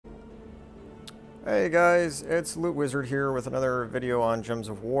Hey guys, it's Loot Wizard here with another video on Gems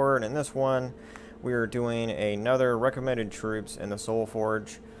of War, and in this one we are doing another recommended troops in the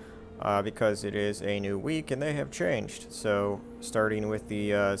Soulforge because it is a new week and they have changed. So starting with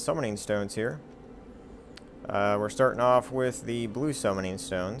the summoning stones here, we're starting off with the blue summoning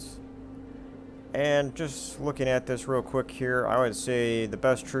stones. And just looking at this real quick here, I would say the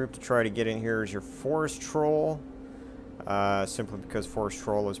best troop to try to get in here is your Forest Troll. Simply because Force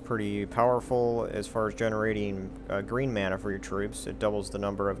Troll is pretty powerful as far as generating green mana for your troops. It doubles the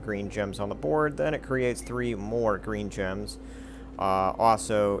number of green gems on the board, then it creates 3 more green gems.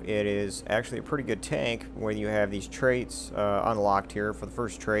 Also, it is actually a pretty good tank when you have these traits unlocked here. For the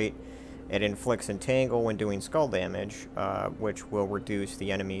first trait, it inflicts Entangle when doing skull damage, which will reduce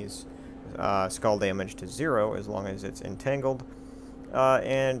the enemy's skull damage to 0 as long as it's entangled.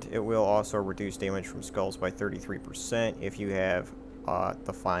 And it will also reduce damage from skulls by 33% if you have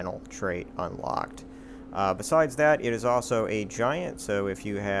the final trait unlocked. Besides that, it is also a giant, so if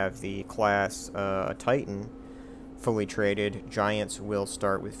you have the class Titan fully traded, giants will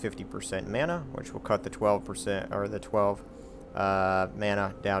start with 50% mana, which will cut the 12% or the 12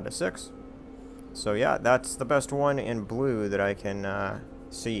 mana down to 6. So yeah, that's the best one in blue that I can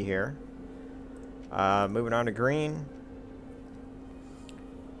see here. Moving on to green.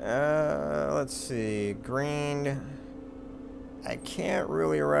 Let's see, green, I can't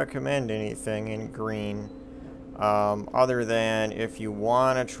really recommend anything in green, other than if you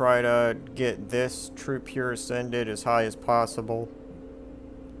want to try to get this troop here ascended as high as possible,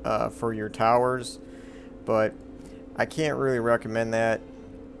 for your towers, but I can't really recommend that.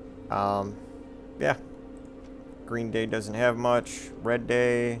 Yeah, Green Day doesn't have much, Red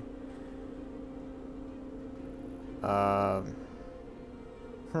Day,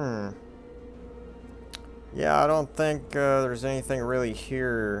 yeah, I don't think there's anything really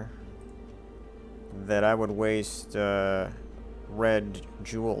here that I would waste red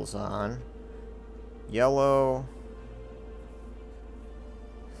jewels on. Yellow.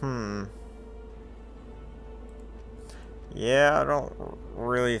 Yeah, I don't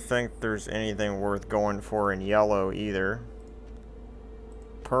really think there's anything worth going for in yellow either.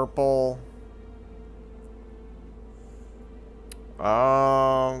 Purple.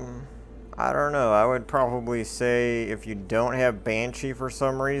 I don't know. I would probably say if you don't have Banshee for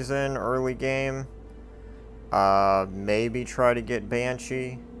some reason early game, maybe try to get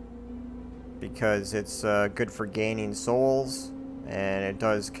Banshee because it's good for gaining souls and it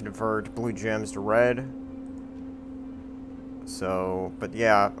does convert blue gems to red. So, but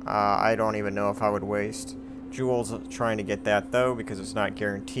yeah, I don't even know if I would waste jewels trying to get that though because it's not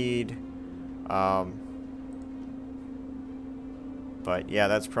guaranteed. But yeah,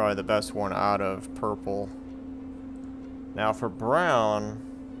 that's probably the best one out of purple. Now for brown,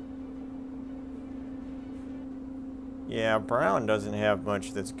 yeah, brown doesn't have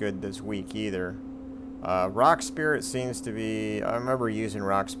much that's good this week either. Rock Spirit seems to be, I remember using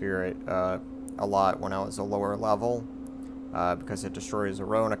Rock Spirit a lot when I was a lower level, because it destroys a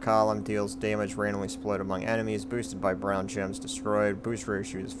row in a column, deals damage randomly split among enemies, boosted by brown gems destroyed, boost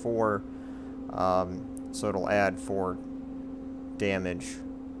ratio is 4, so it'll add 4 damage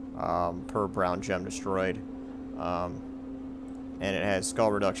per brown gem destroyed, and it has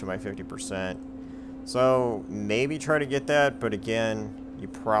skull reduction by 50%. So maybe try to get that, but again, you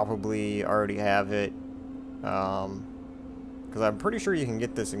probably already have it, because I'm pretty sure you can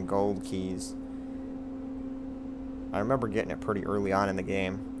get this in gold keys. I remember getting it pretty early on in the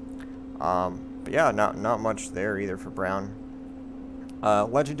game. But yeah, not much there either for brown.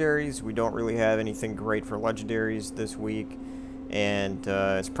 Legendaries, we don't really have anything great for legendaries this week. And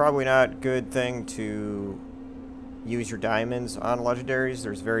it's probably not a good thing to use your diamonds on legendaries.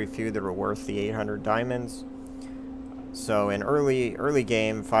 There's very few that are worth the 800 diamonds. So in early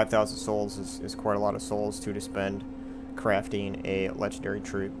game, 5,000 souls is quite a lot of souls to spend crafting a legendary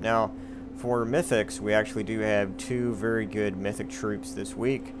troop. Now, for mythics, we actually do have 2 very good mythic troops this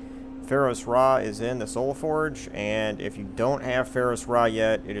week. Pharaoh's Ra is in the Soulforge, and if you don't have Pharaoh's Ra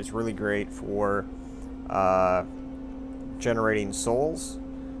yet, it is really great for generating souls,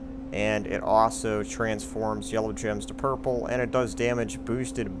 and it also transforms yellow gems to purple, and it does damage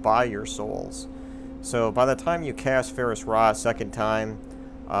boosted by your souls. So by the time you cast Pharaoh's Ra a second time,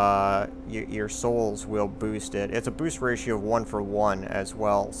 your souls will boost it. It's a boost ratio of 1-for-1 as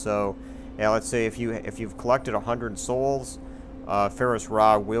well. So yeah, let's say if you've collected 100 souls, Pharaoh's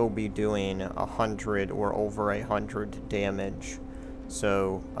Ra will be doing 100 or over 100 damage.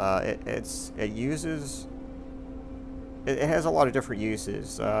 So it has a lot of different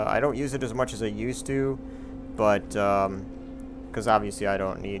uses. I don't use it as much as I used to, but because obviously I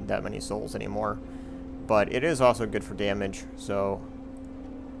don't need that many souls anymore. But it is also good for damage, so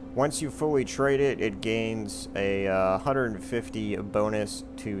once you fully trade it, it gains a 150 bonus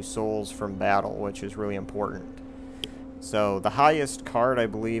to souls from battle, which is really important. So the highest card, I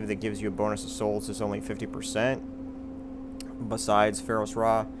believe, that gives you a bonus of souls is only 50%, besides Pharaoh's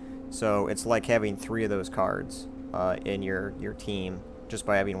Ra. So it's like having 3 of those cards in your team, just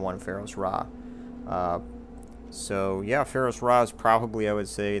by having 1 Pharaoh's Ra. So yeah, Pharaoh's Ra is probably, I would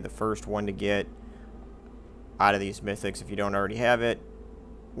say, the first one to get out of these mythics if you don't already have it.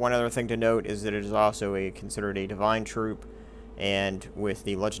 One other thing to note is that it is also considered a divine troop, and with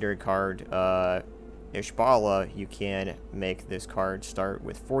the legendary card Ishbala, you can make this card start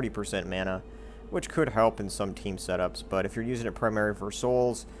with 40% mana, which could help in some team setups, but if you're using it primarily for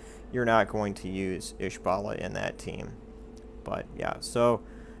souls, you're not going to use Ishbala in that team. But yeah, so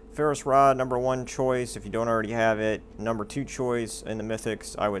Pharaoh's Ra, number 1 choice if you don't already have it. Number 2 choice in the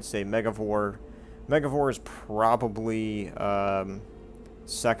mythics, I would say Megavore. Megavore is probably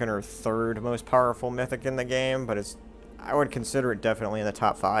second or third most powerful mythic in the game, but I would consider it definitely in the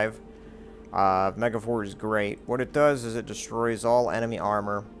top 5. Megavore is great. What it does is it destroys all enemy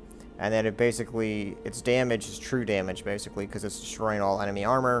armor, and then its damage is true damage, basically, because it's destroying all enemy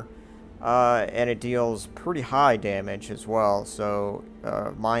armor, and it deals pretty high damage as well. So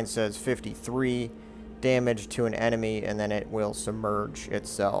mine says 53 damage to an enemy, and then it will submerge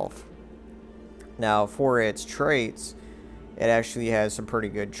itself. Now, for its traits, it actually has some pretty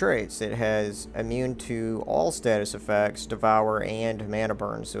good traits. It has immune to all status effects, devour, and mana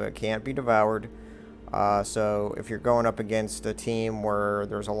burn, so it can't be devoured. So if you're going up against a team where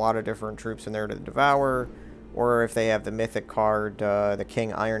there's a lot of different troops in there to devour, or if they have the mythic card, the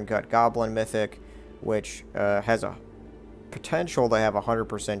King Iron Gut Goblin mythic, which has a potential to have a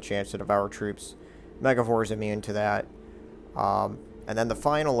 100% chance to devour troops, Megavore is immune to that. And then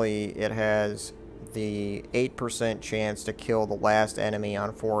finally, it has the 8% chance to kill the last enemy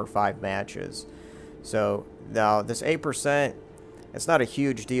on 4 or 5 matches. So now this 8%, it's not a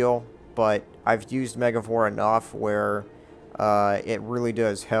huge deal, but I've used Megavore enough where it really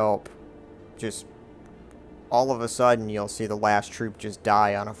does help. Just all of a sudden you'll see the last troop just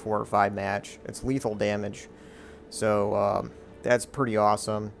die on a 4 or 5 match. It's lethal damage, so that's pretty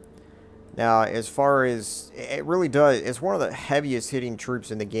awesome. Now, as far as, it really does, it's one of the heaviest hitting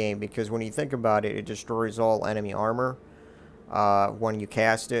troops in the game, because when you think about it, it destroys all enemy armor when you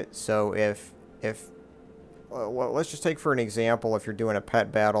cast it. So well, let's just take for an example, if you're doing a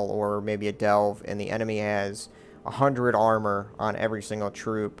pet battle or maybe a delve, and the enemy has 100 armor on every single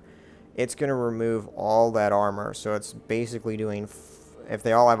troop, it's going to remove all that armor. So it's basically doing, if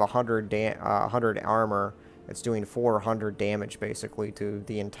they all have 100 armor, it's doing 400 damage, basically, to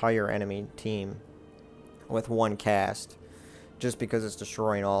the entire enemy team with 1 cast, just because it's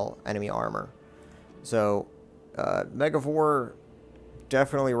destroying all enemy armor. So, Megavore,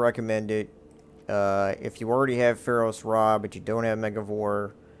 definitely recommend it. If you already have Pharaoh's Ra, but you don't have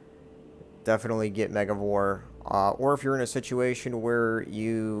Megavore, definitely get Megavore. Or if you're in a situation where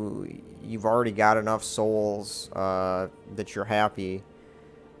you've already got enough souls that you're happy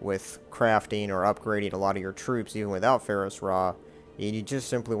with crafting or upgrading a lot of your troops even without Pharaoh's Ra, you just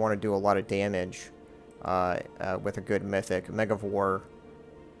simply want to do a lot of damage with a good mythic, Megavore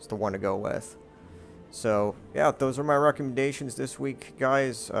is the one to go with. So yeah, those are my recommendations this week,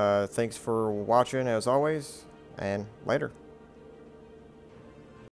 guys. Thanks for watching as always, and later.